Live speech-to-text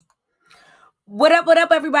What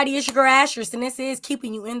up, everybody? It's your girl Ashes, and this is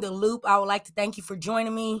Keeping You in the Loop. I would like to thank you for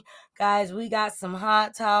joining me. Guys, we got some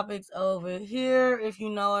hot topics over here, if you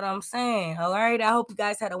know what I'm saying. All right, I hope you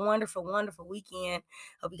guys had a wonderful, wonderful weekend.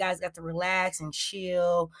 Hope you guys got to relax and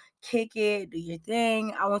chill, kick it, do your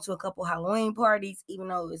thing. I went to a couple Halloween parties, even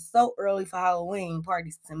though it's so early for Halloween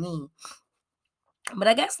parties to me. But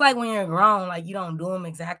I guess, like, when you're grown, like, you don't do them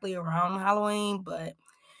exactly around Halloween, but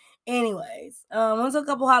anyways, went to a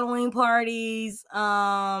couple Halloween parties.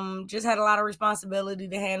 Just had a lot of responsibility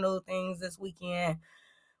to handle things this weekend.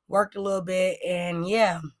 Worked a little bit, and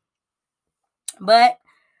yeah. But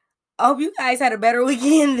I hope you guys had a better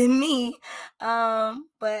weekend than me. But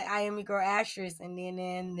I am your girl Ashes, and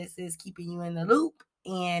then this is Keeping You in the Loop,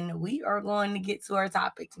 and we are going to get to our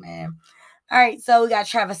topics, man. All right, so we got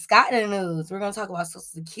Travis Scott in the news. We're going to talk about Social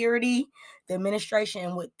Security, the administration,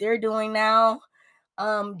 and what they're doing now.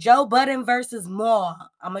 Joe Budden versus Maul.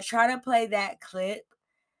 I'm gonna try to play that clip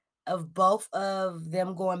of both of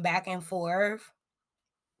them going back and forth.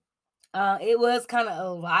 It was kind of a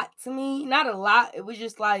lot to me. Not a lot. It was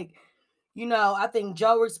just like, I think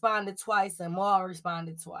Joe responded twice and Maul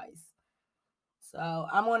responded twice. So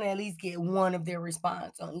I'm gonna at least get one of their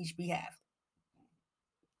response on each behalf.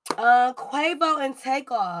 Quavo and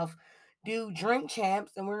Takeoff do Drink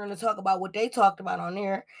Champs, and we're gonna talk about what they talked about on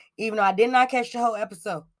there. Even though I did not catch the whole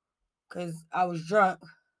episode because I was drunk.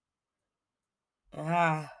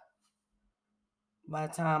 By the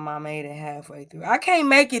time I made it halfway through, I can't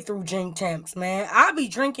make it through Drink Champs, man. I be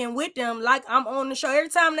drinking with them like I'm on the show. Every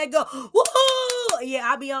time they go, woo!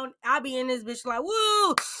 Yeah, I be in this bitch like,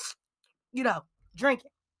 woo!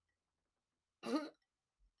 Drinking.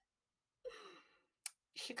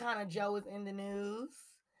 Shekinah Joe is in the news.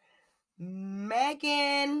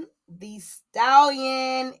 Megan Thee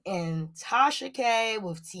Stallion and Tasha K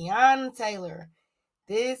with Tiana Taylor.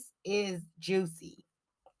 This is juicy.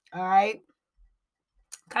 All right.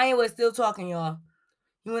 Kanye was still talking, y'all.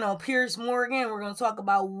 He went on Piers Morgan. We're going to talk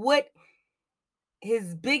about what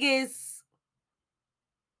his biggest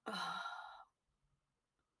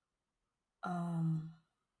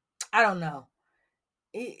I don't know.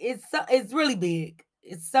 It's really big.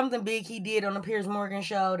 It's something big he did on the Piers Morgan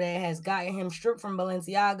show that has gotten him stripped from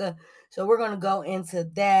Balenciaga. So we're going to go into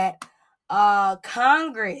that.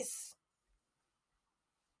 Congress.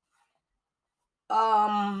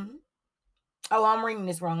 I'm reading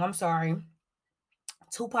this wrong. I'm sorry.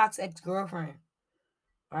 Tupac's ex-girlfriend.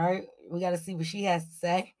 All right, we got to see what she has to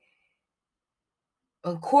say.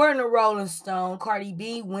 According to Rolling Stone, Cardi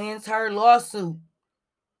B wins her lawsuit.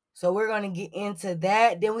 So we're going to get into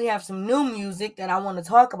that. Then we have some new music that I want to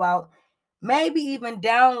talk about. Maybe even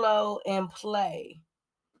download and play.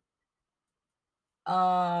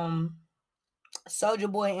 Soulja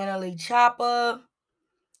Boy, NLE Choppa.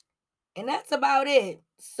 And that's about it.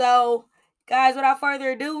 So, guys, without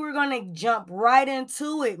further ado, we're going to jump right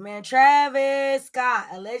into it, man. Travis Scott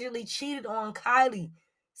allegedly cheated on Kylie,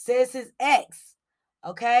 says his ex.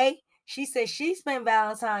 Okay? She said she spent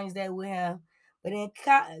Valentine's Day with him. But then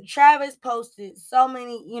Travis posted so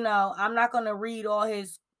many, I'm not going to read all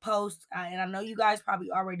his posts. And I know you guys probably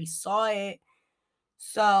already saw it.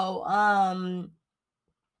 So,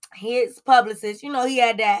 his publicist, he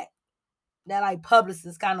had that like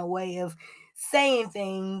publicist kind of way of saying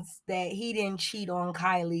things that he didn't cheat on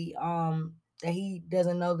Kylie, that he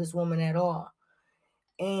doesn't know this woman at all.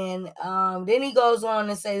 And then he goes on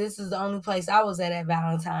to say, this is the only place I was at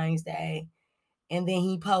Valentine's Day. And then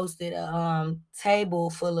he posted a table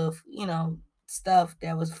full of, stuff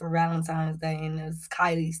that was for Valentine's Day, and it's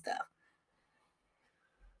Kylie stuff.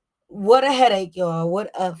 What a headache, y'all.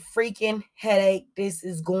 What a freaking headache this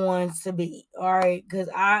is going to be. All right. Because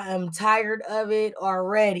I am tired of it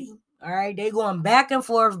already. All right. They going back and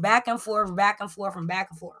forth, back and forth, back and forth, and back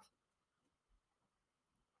and forth.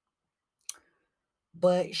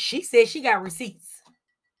 But she said she got receipts.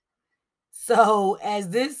 So as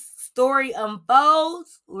this story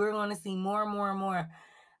unfolds, we're going to see more and more and more.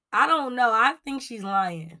 I don't know. I think she's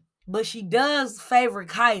lying. But she does favor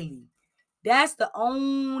Kylie. That's the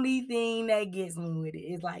only thing that gets me with it.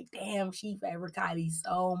 It's like, damn, she favor Kylie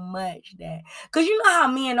so much that, cause you know how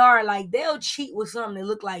men are, like they'll cheat with something that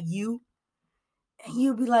look like you, and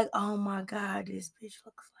you'll be like, oh my god, this bitch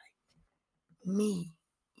looks like me,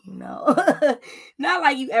 Not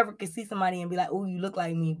like you ever could see somebody and be like, oh, you look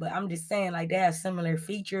like me, but I'm just saying, like they have similar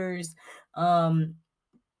features, the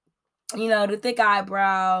thick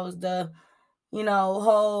eyebrows, the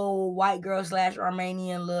whole white girl /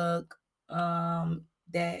 Armenian look,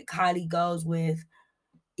 that Kylie goes with,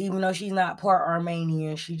 even though she's not part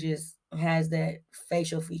Armenian, she just has that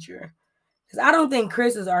facial feature Because I don't think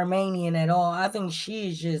Chris is Armenian at all. I think she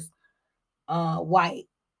is just white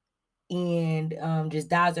and just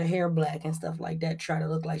dyes her hair black and stuff like that. Try to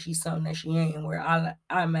look like she's something that she ain't, and wear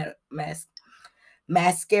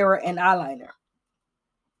mascara and eyeliner.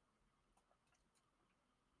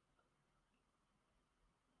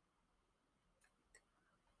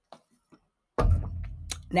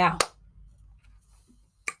 Now,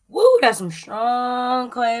 woo, that's some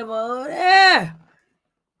strong Quavo there.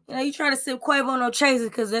 You know, you try to sip Quavo no chaser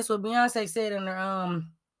because that's what Beyonce said in her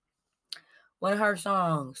one of her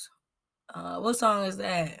songs. What song is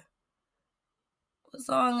that? What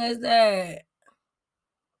song is that?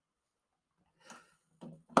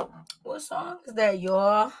 What song is that,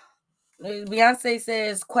 y'all? Beyonce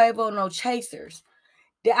says Quavo no chasers.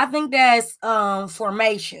 I think that's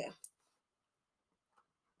Formation.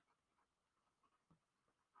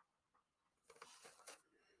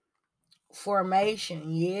 Formation.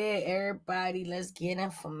 Yeah, everybody, let's get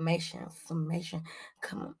information.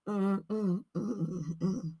 Come on.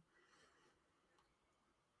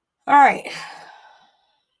 All right.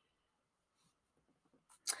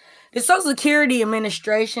 The Social Security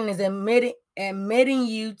Administration is admitting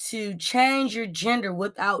you to change your gender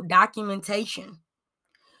without documentation.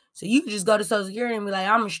 So you can just go to Social Security and be like,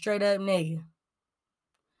 I'm a straight up nigga.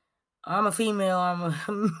 I'm a female, I'm a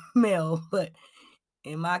male. But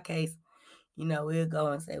in my case, you know, we'll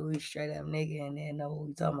go and say we straight up nigga and then know what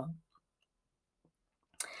we talking about.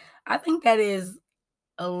 I think that is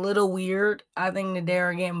a little weird. I think that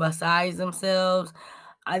they're getting besides themselves.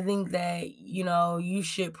 I think that, you know, you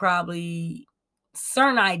should probably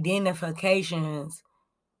certain identifications.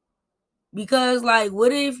 Because, like,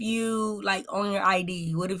 what if you, like, on your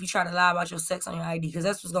ID, what if you try to lie about your sex on your ID? Because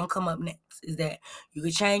that's what's going to come up next, is that you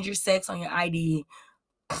could change your sex on your ID.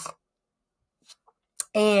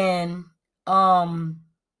 And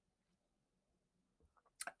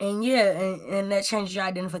yeah, and that changes your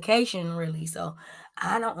identification, really. So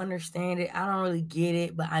I don't understand it. I don't really get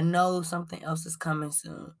it, but I know something else is coming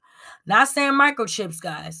soon. Not saying microchips,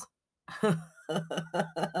 guys. If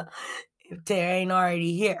they ain't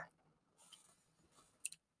already here.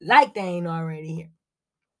 Like they ain't already here.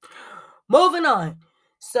 Moving on.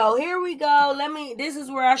 So here we go. This is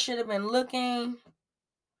where I should have been looking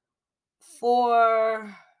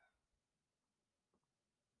for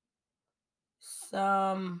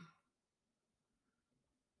some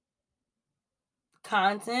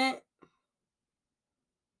content.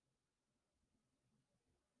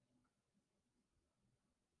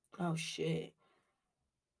 Oh shit.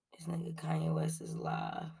 This nigga Kanye West is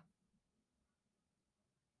live.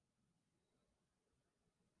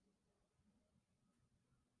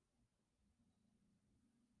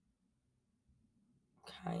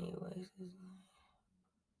 Kanye West is live.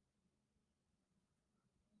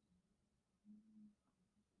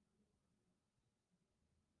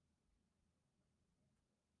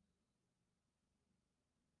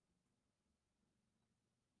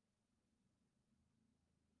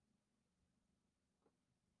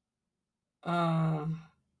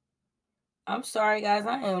 I'm sorry, guys.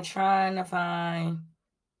 I am trying to find.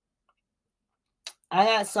 I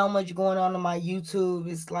got so much going on my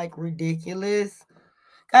YouTube. It's like ridiculous.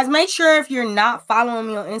 Guys, make sure if you're not following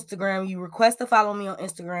me on Instagram, you request to follow me on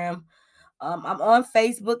Instagram. I'm on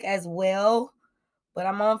Facebook as well, but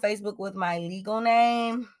I'm on Facebook with my legal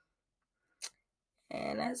name.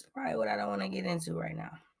 And that's probably what I don't want to get into right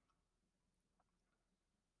now.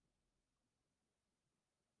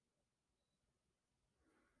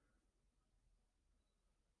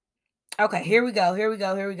 Okay, here we go.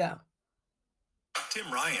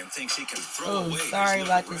 Tim Ryan thinks he can throw away. Sorry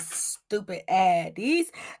about this stupid ad.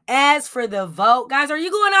 These ads for the vote. Guys, are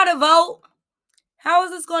you going out to vote? How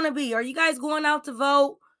is this going to be? Are you guys going out to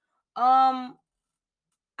vote? I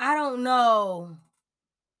don't know.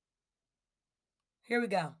 Here we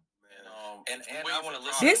go. And I want to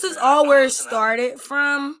listen. This is all where it started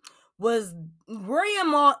from. Was William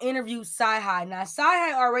Mall interviewed Sci-Hi. Now,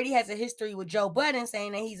 Sci-Hi already has a history with Joe Budden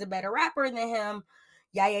saying that he's a better rapper than him.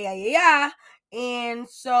 Yeah. And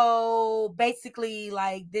so basically,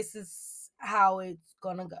 like, this is how it's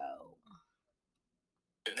gonna go.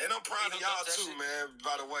 And I'm proud of y'all too, man.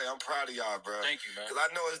 By the way, I'm proud of y'all, bro. Thank you, man. Because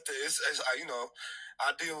I know it's you know,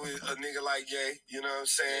 I deal with a nigga like Ye. You know what I'm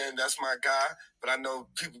saying? That's my guy. But I know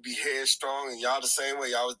people be headstrong, and y'all the same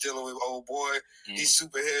way. Y'all was dealing with old boy. He's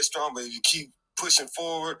super headstrong, but if you keep pushing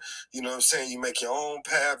forward, you know what I'm saying? You make your own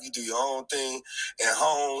path. You do your own thing. And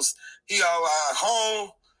Holmes, he all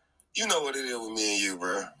home. You know what it is with me and you,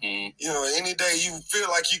 bro. You know, any day you feel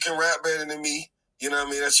like you can rap better than me. You know what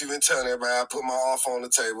I mean? That's you been telling everybody. I put my off on the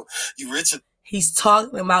table. You Richard. He's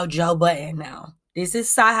talking about Joe Budden now. This is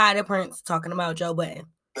Sci-Hi the Prince talking about Joe Budden.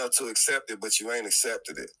 Now to accept it, but you ain't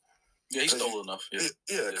accepted it. Yeah, he stole enough.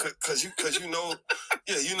 Because you know,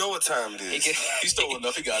 you know what time it is. He stole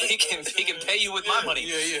enough. He got it. He can pay you with my money.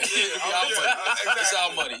 Yeah. It's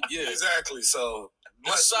our money. Yeah, exactly. So,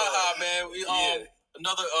 Sci-Hi, man. We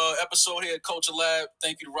another episode here at Culture Lab.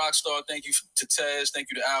 Thank you to Rockstar. Thank you to Taz. Thank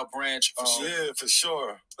you to Al Branch. For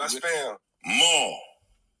sure. That's fam. More.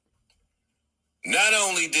 Not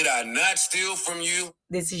only did I not steal from you,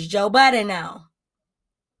 this is Joe Budden now.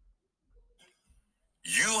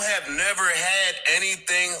 You have never had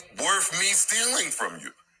anything worth me stealing from you.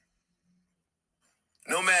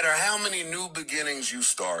 No matter how many new beginnings you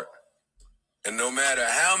start, and no matter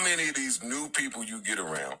how many of these new people you get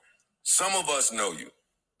around, some of us know you.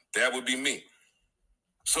 That would be me.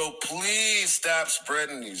 So please stop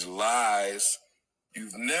spreading these lies.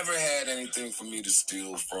 You've never had anything for me to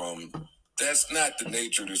steal from. That's not the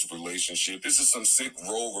nature of this relationship. This is some sick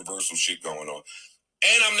role reversal shit going on.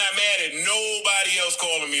 And I'm not mad at nobody else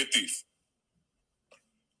calling me a thief.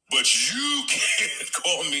 But you can't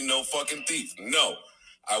call me no fucking thief. No,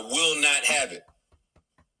 I will not have it.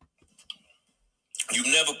 You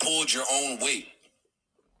never pulled your own weight.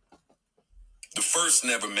 The first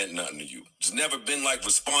never meant nothing to you. It's never been like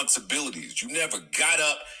responsibilities. You never got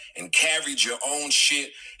up and carried your own shit.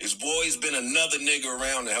 It's always been another nigga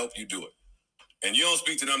around to help you do it. And you don't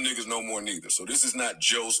speak to them niggas no more neither. So this is not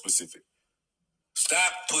Joe specific.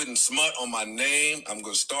 Stop putting smut on my name. I'm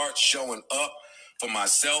going to start showing up for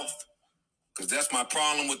myself because that's my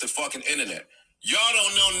problem with the fucking internet. Y'all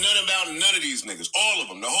don't know nothing about none of these niggas. All of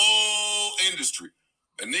them. The whole industry.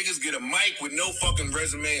 The niggas get a mic with no fucking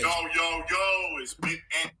resume. Yo, it's Big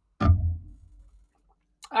Ant.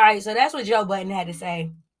 All right, so that's what Joe Budden had to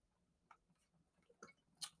say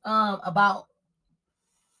about.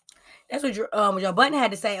 That's what Joe Budden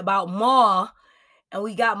had to say about Maul, and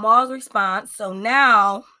we got Maul's response. So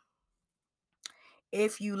now,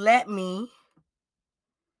 if you let me,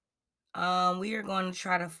 we are going to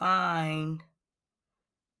try to find.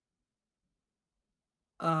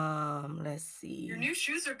 Let's see. Your new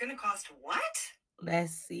shoes are gonna cost what?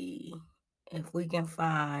 Let's see if we can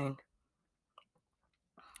find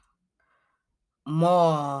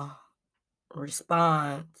Maul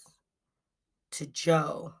response to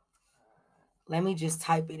Joe. Let me just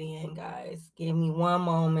type it in, guys. Give me one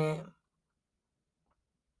moment.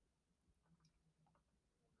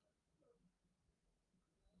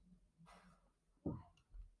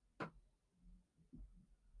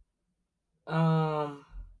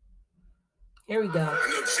 Here we go. I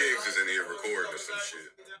know Chiggs is in here recording or some shit.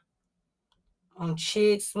 On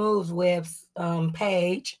Chiggs Smooth's web's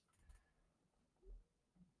page.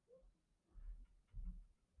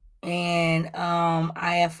 And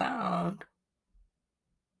I have found.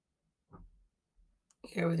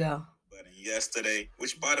 Here we go. Yesterday,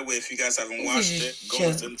 which by the way, if you guys haven't watched it, go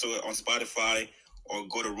listen to it on Spotify or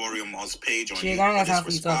go to Rory Amal's page on his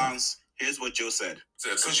response. Here's what Joe said.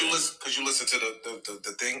 Could you listen to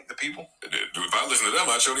the thing, the people? If I listen to them,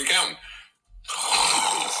 I'd show the accountant.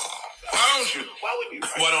 Why don't you? Why would you?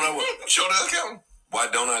 Why don't I what? Show the accountant? Why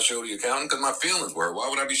don't I show the accountant? Because my feelings were. Why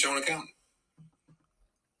would I be showing the accountant?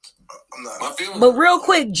 I'm not. My feelings. But real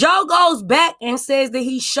quick, Joe goes back and says that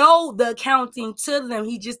he showed the accounting to them.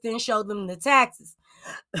 He just didn't show them the taxes.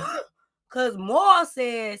 Because Maul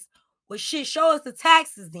says, well, shit, show us the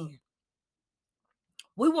taxes then.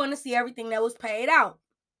 We want to see everything that was paid out.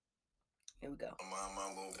 Here we go. My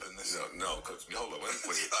little business. No, because hold on. I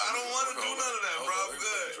don't want to do none of that, bro. I'm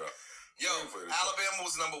good. Yo, Alabama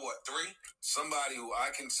was number what, 3? Somebody who I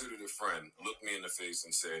considered a friend looked me in the face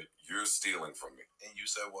and said, "You're stealing from me." And you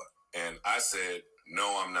said what? And I said,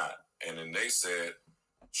 "No, I'm not." And then they said,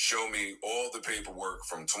 "Show me all the paperwork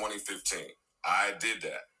from 2015." I did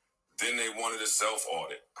that. Then they wanted a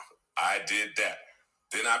self-audit. I did that.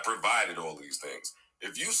 Then I provided all these things.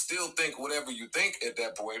 If you still think whatever you think at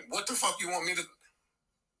that point, what the fuck you want me to?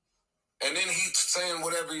 And then he's saying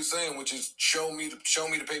whatever he's saying, which is show me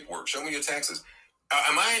the paperwork, show me your taxes.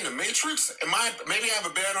 Am I in the Matrix? Maybe I have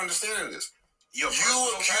a bad understanding of this. You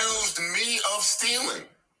accused me of stealing.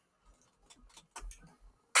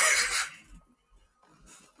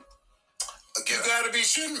 Again, you gotta be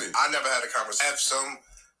shitting me. I never had a conversation.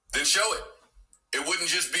 Then show it. It wouldn't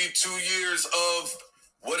just be 2 years of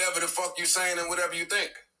whatever the fuck you saying and whatever you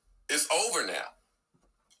think. It's over now.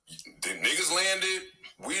 The niggas landed,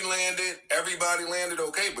 we landed, everybody landed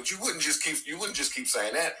okay, but you wouldn't just keep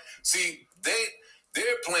saying that. See,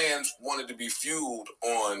 their plans wanted to be fueled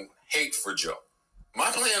on hate for Joe.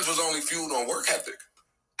 My plans was only fueled on work ethic.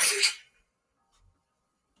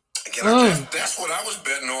 Again, that's what I was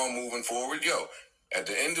betting on moving forward. Yo, at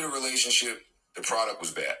the end of the relationship, the product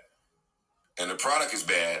was bad. And the product is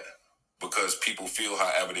bad because people feel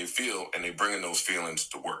however they feel, and they're bringing those feelings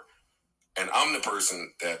to work. And I'm the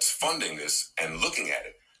person that's funding this and looking at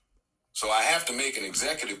it. So I have to make an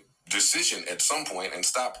executive decision at some point and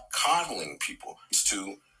stop coddling people. It's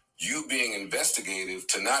to you being investigative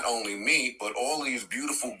to not only me, but all these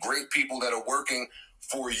beautiful, great people that are working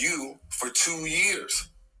for you for 2 years.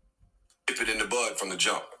 Nip it in the bud from the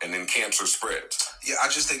jump, and then cancer spreads. Yeah, I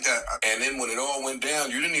just think that. And then when it all went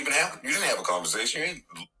down, you didn't have a conversation. You didn't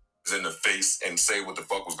in the face and say what the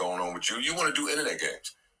fuck was going on with you. You want to do internet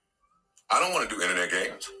games. I don't want to do internet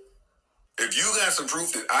games. If you got some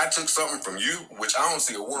proof that I took something from you, which I don't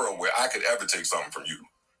see a world where I could ever take something from you,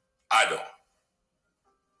 I don't,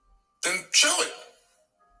 then show it.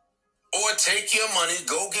 Or take your money,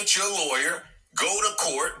 go get your lawyer, go to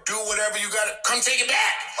court, do whatever you got to, come take it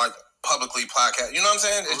back. Like publicly podcast, you know what I'm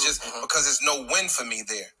saying? It's just because it's no win for me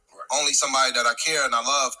there. Right. Only somebody that I care and I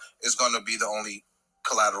love is going to be the only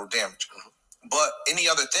collateral damage. But any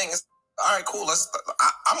other thing is, all right, cool.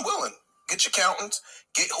 I'm willing. Get your accountants,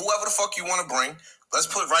 get whoever the fuck you want to bring. Let's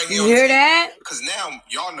put right here. You hear that? Because now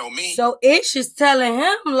y'all know me. So Ish is telling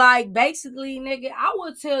him, like, basically, nigga, I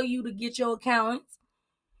will tell you to get your accountants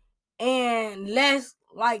and let's,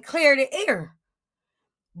 like, clear the air.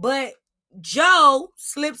 But Joe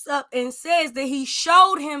slips up and says that he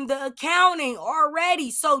showed him the accounting already.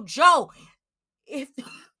 So Joe, if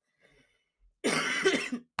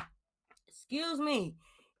excuse me,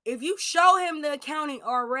 if you show him the accounting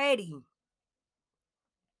already,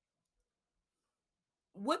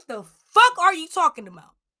 what the fuck are you talking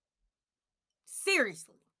about?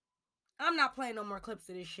 Seriously. I'm not playing no more clips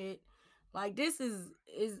of this shit. Like, this is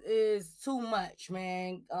too much,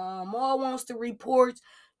 man. Maul wants the reports.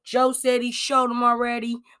 Joe said he showed him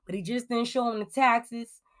already, but he just didn't show him the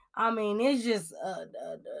taxes. I mean, it's just a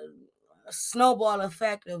snowball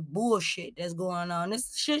effect of bullshit that's going on.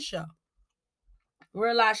 It's a shit show.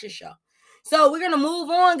 Real life shit show. So we're going to move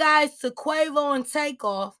on, guys, to Quavo and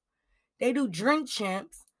Takeoff. They do Drink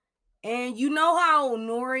Champs. And you know how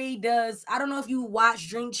Nori does, I don't know if you watch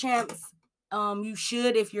Drink Champs. You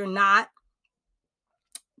should if you're not.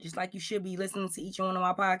 Just like you should be listening to each one of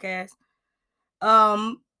my podcasts.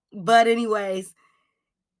 But anyways,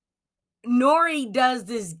 Nori does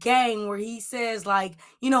this game where he says, like,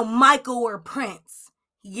 you know, Michael or Prince.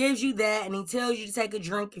 He gives you that and he tells you to take a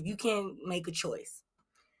drink if you can't make a choice.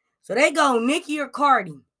 So they go Nicki or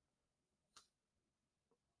Cardi.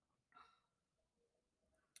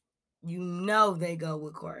 You know they go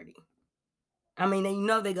with Cardi. I mean, you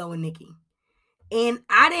know they go with Nicki. And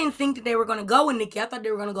I didn't think that they were going to go with Nicki. I thought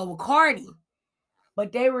they were going to go with Cardi.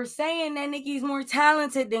 But they were saying that Nicki's more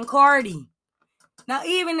talented than Cardi. Now,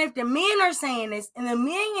 even if the men are saying this and the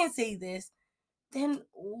men can see this, then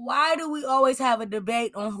why do we always have a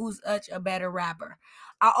debate on who's such a better rapper?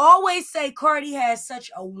 I always say Cardi has such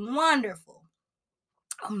a wonderful,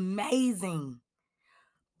 amazing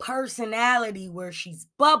personality where she's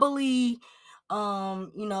bubbly.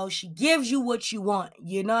 You know, she gives you what you want.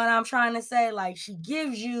 You know what I'm trying to say? Like, she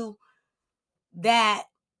gives you that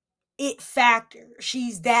it factor.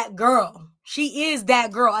 She's that girl. She is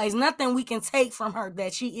that girl. There's nothing we can take from her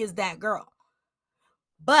that she is that girl.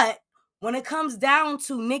 But when it comes down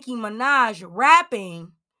to Nicki Minaj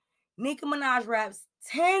rapping, Nicki Minaj raps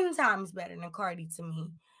 10 times better than Cardi to me.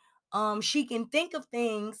 She can think of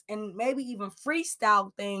things and maybe even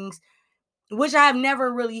freestyle things, which I've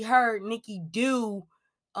never really heard Nicki do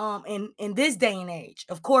in this day and age.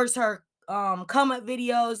 Of course, her come up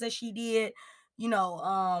videos that she did, you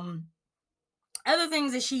know, other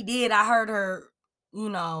things that she did, I heard her, you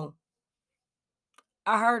know,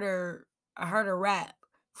 I heard her rap,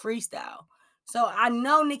 freestyle. So I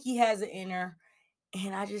know Nicki has it in her,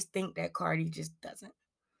 and I just think that Cardi just doesn't.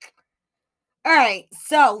 All right,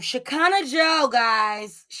 so Shekinah Joe,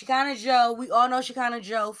 guys. Shekinah Joe, we all know Shekinah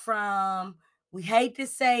Joe from, we hate to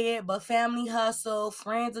say it, but Family Hustle,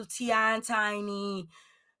 friends of T.I. and Tiny.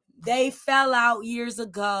 They fell out years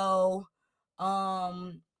ago.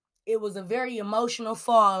 It was a very emotional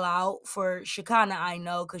fallout for Shekinah, I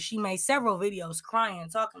know, because she made several videos crying,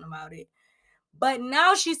 talking about it. But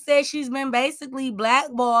now she says she's been basically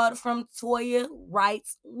blackballed from Toya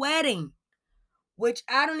Wright's wedding, which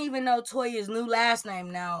I don't even know Toya's new last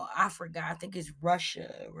name now. I forgot. I think it's Russian,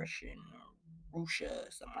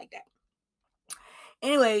 something like that.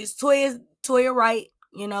 Anyways, Toya Wright,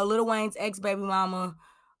 you know, Lil Wayne's ex-baby mama,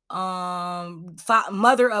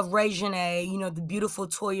 mother of Ray Janae, you know, the beautiful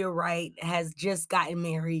Toya Wright, has just gotten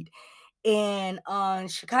married. And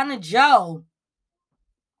Shekinah Joe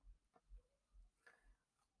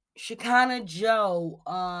Shekinah Joe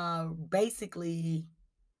basically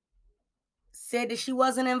said that she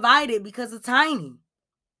wasn't invited because of Tiny.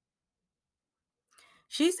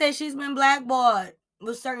 She said she's been blackballed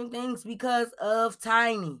with certain things because of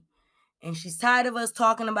Tiny. And she's tired of us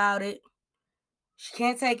talking about it. She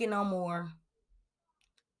can't take it no more.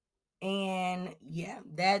 And yeah,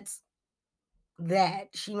 that's that.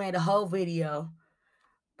 She made a whole video.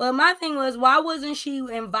 But my thing was, why wasn't she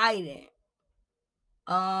invited?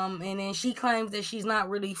 And then she claims that she's not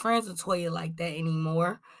really friends with Toya like that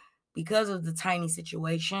anymore because of the Tiny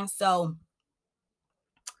situation. So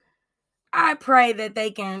I pray that they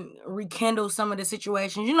can rekindle some of the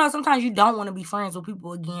situations. You know, sometimes you don't want to be friends with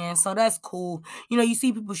people again. So that's cool. You know, you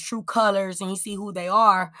see people's true colors and you see who they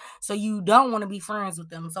are. So you don't want to be friends with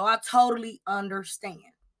them. So I totally understand.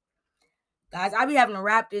 Guys, I'll be having to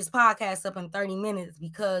wrap this podcast up in 30 minutes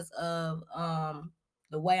because of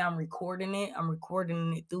the way I'm recording it. I'm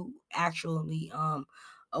recording it through actually a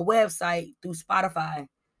website through Spotify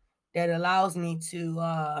that allows me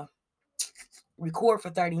to record for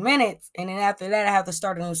 30 minutes, and then after that I have to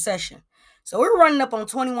start a new session. So we're running up on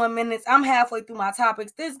 21 minutes. I'm halfway through my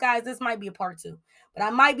topics. This might be a part 2, but I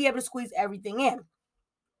might be able to squeeze everything in.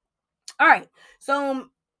 All right, so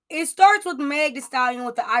it starts with Meg Thee Stallion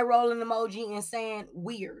with the eye rolling emoji and saying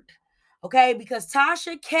weird, okay, because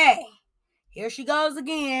Tasha K, here she goes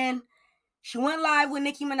again. She went live with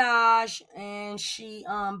Nicki Minaj and she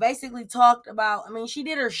basically talked about, she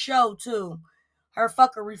did her show too, her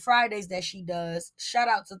Fuckery Fridays that she does. Shout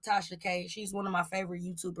out to Tasha K. She's one of my favorite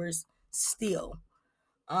YouTubers still.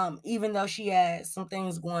 Even though she had some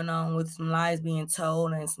things going on with some lies being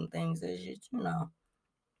told and some things that just, you know,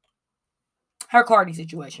 her Cardi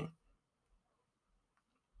situation.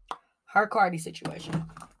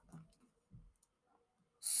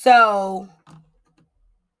 So,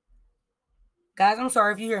 guys, I'm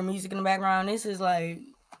sorry if you hear music in the background. This is like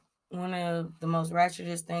one of the most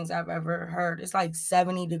ratchetest things I've ever heard. It's like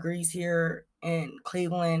 70 degrees here in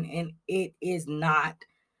Cleveland, and it is not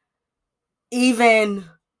even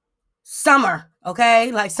summer,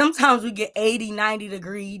 okay? Like sometimes we get 80, 90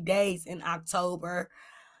 degree days in October,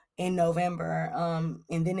 in November,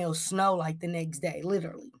 and then it'll snow like the next day,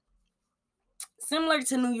 literally. Similar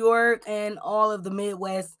to New York and all of the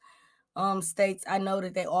Midwest states, I know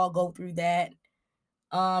that they all go through that.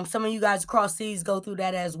 Some of you guys across seas go through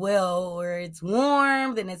that as well, where it's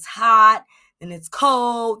warm, then it's hot, then it's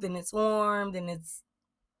cold, then it's warm, then it's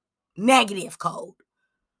negative cold,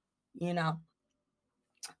 you know.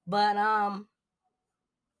 But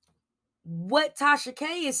what Tasha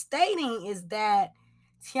K is stating is that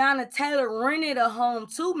Teyana Taylor rented a home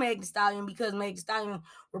to Meg Thee Stallion because Meg Thee Stallion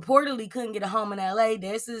reportedly couldn't get a home in LA.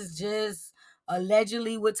 This is just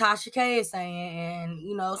allegedly what Tasha K is saying. And,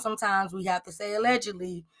 you know, sometimes we have to say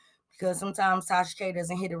allegedly because sometimes Tasha K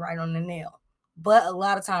doesn't hit it right on the nail. But a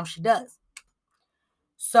lot of times she does.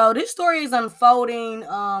 So this story is unfolding.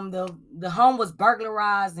 The home was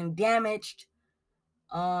burglarized and damaged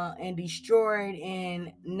and destroyed,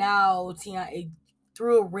 and now Teyana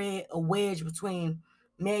threw a wedge between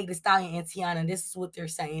Meg Thee Stallion and Teyana. This is what they're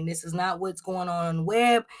saying. This is not what's going on the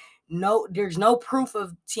web. No, there's no proof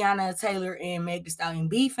of Teyana Taylor and Meg Thee Stallion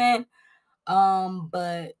beefing.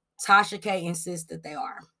 But Tasha K insists that they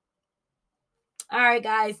are. All right,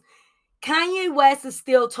 guys. Kanye West is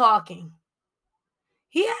still talking.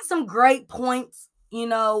 He has some great points, you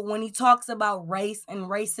know, when he talks about race and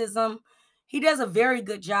racism. He does a very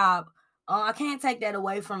good job. I can't take that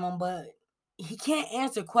away from him, but he can't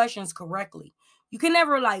answer questions correctly. You can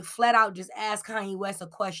never like flat out just ask Kanye West a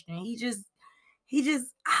question. He just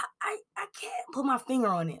I can't put my finger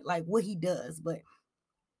on it, like what he does, but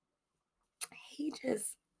he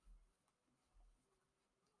just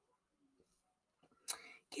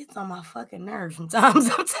gets on my fucking nerves sometimes.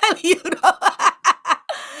 I'm telling you though.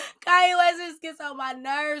 Kanye West just gets on my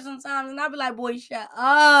nerves sometimes, and I'll be like, boy, shut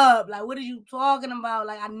up. Like, what are you talking about?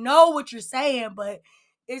 Like, I know what you're saying, but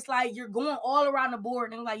it's like you're going all around the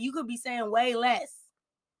board, and like you could be saying way less.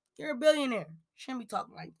 You're a billionaire. You shouldn't be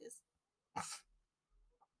talking like this.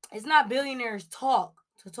 It's not billionaires talk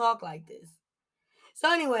to talk like this.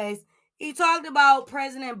 So anyways, he talked about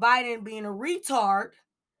President Biden being a retard,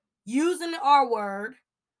 using the R word,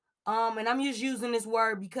 and I'm just using this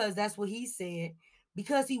word because that's what he said,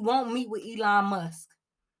 because he won't meet with Elon Musk.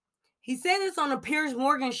 He said this on the Piers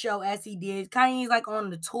Morgan show as he did. Kanye's like on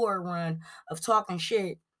the tour run of talking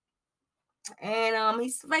shit. And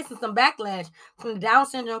he's facing some backlash from the Down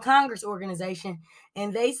Syndrome Congress organization.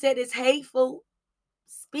 And they said it's hateful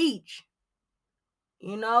speech.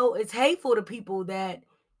 You know, it's hateful to people that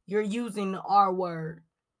you're using the R word.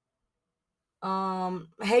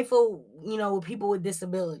 hateful, with people with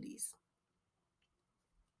disabilities.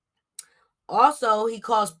 Also, he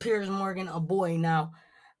calls Piers Morgan a boy. Now,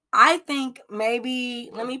 I think maybe,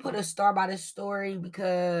 let me put a star by this story,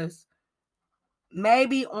 because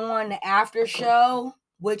maybe on the after show,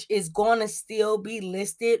 which is going to still be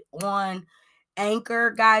listed on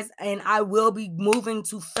Anchor, guys, and I will be moving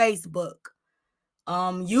to Facebook.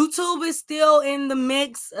 YouTube is still in the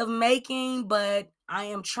mix of making, but I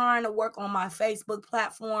am trying to work on my Facebook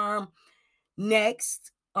platform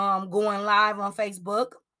next. Going live on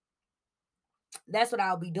Facebook. That's what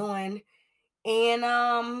I'll be doing. And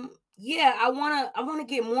yeah, I wanna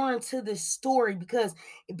get more into this story, because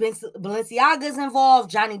Balenciaga's involved,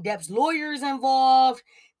 Johnny Depp's lawyer is involved,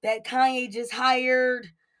 that Kanye just hired,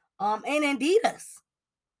 and Adidas.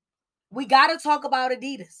 We gotta talk about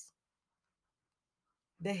Adidas.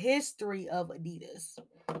 The history of Adidas,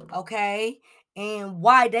 okay? And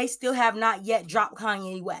why they still have not yet dropped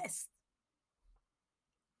Kanye West.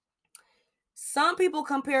 Some people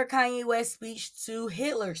compare Kanye West's speech to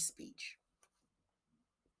Hitler's speech.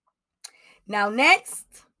 Now, next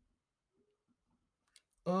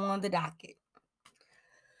on the docket,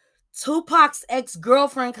 Tupac's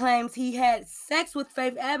ex-girlfriend claims he had sex with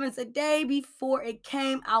Faith Evans a day before it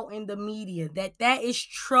came out in the media. That is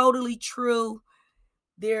totally true.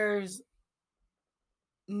 There's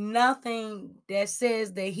nothing that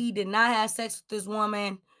says that he did not have sex with this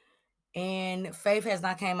woman, and Faith has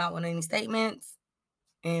not came out with any statements,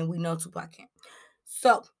 and we know Tupac can't.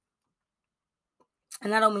 So,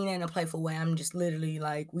 and I don't mean that in a playful way. I'm just literally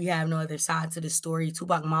like, we have no other side to the story.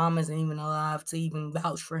 Tupac's mom isn't even alive to even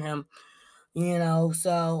vouch for him,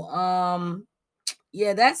 So,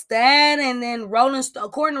 yeah, that's that. And then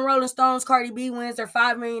according to Rolling Stones, Cardi B wins her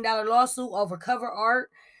 $5 million lawsuit over cover art.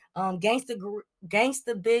 Gangsta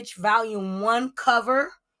Bitch Volume 1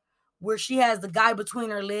 cover, where she has the guy between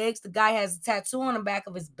her legs. The guy has a tattoo on the back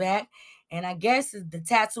of his back. And I guess the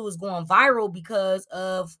tattoo is going viral because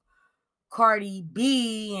of Cardi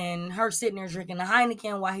B and her sitting there drinking the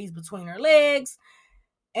Heineken while he's between her legs.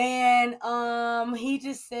 And he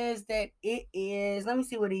just says that it is, let me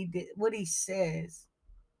see what he says.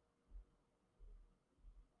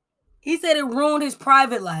 He said it ruined his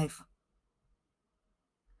private life.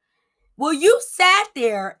 Well, you sat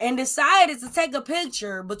there and decided to take a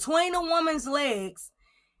picture between a woman's legs,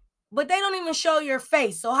 but they don't even show your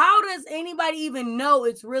face. So how does anybody even know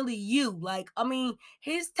it's really you? Like, I mean,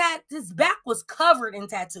 his back was covered in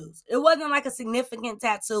tattoos. It wasn't like a significant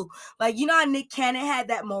tattoo. Like, you know how Nick Cannon had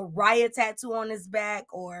that Mariah tattoo on his back,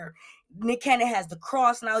 or Nick Cannon has the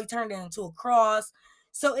cross, now he turned it into a cross.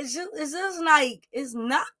 So it's just like, it's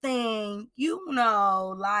nothing,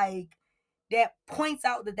 like, that points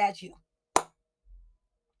out that that's you.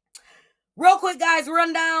 Real quick, guys,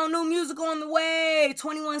 rundown. New music on the way.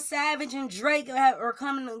 21 Savage and Drake are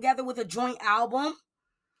coming together with a joint album.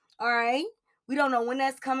 All right. We don't know when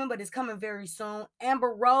that's coming, but it's coming very soon.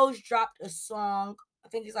 Amber Rose dropped a song. I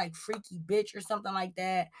think it's like Freaky Bitch or something like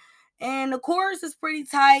that. And the chorus is pretty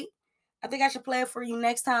tight. I think I should play it for you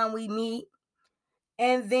next time we meet.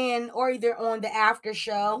 And then, or either on the after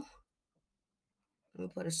show. Let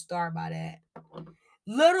me put a star by that.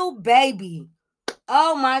 Little Baby.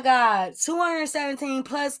 Oh my God, 217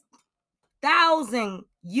 plus 1,000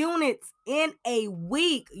 units in a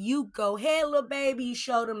week. You go ahead, Little Baby. You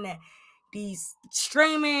show them that these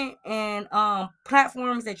streaming and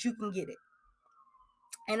platforms that you can get it.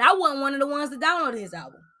 And I wasn't one of the ones that downloaded his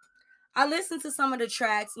album. I listened to some of the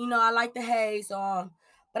tracks. I like the Hey song,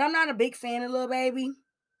 but I'm not a big fan of Little Baby.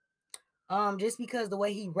 Just because the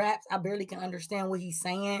way he raps, I barely can understand what he's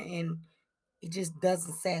saying, and it just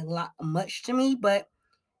doesn't say much to me. But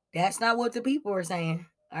that's not what the people are saying.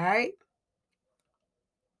 All right.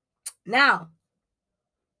 Now,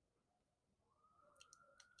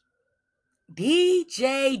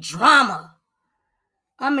 DJ Drama.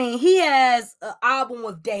 I mean, he has an album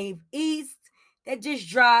with Dave East that just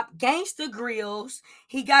dropped, Gangsta Grills.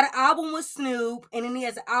 He got an album with Snoop, and then he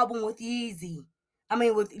has an album with Yeezy. I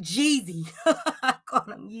mean, with Jeezy. I call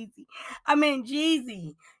him Yeezy. I mean,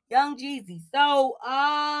 Jeezy. Young Jeezy. So,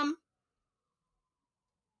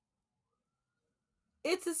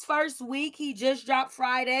 it's his first week. He just dropped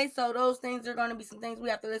Friday. So those things are going to be some things we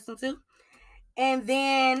have to listen to. And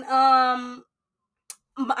then, I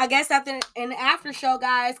guess after in the after show,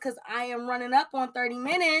 guys, because I am running up on 30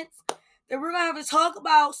 minutes, that we're going to have to talk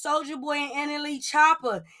about Soulja Boy and NLE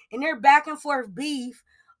Choppa and their back and forth beef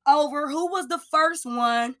over who was the first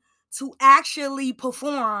one to actually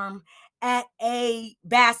perform at a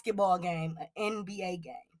basketball game, an NBA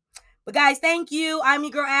game. But guys, thank you. I'm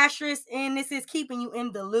your girl Asterisk, and this is Keeping You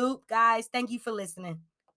in the Loop. Guys, thank you for listening.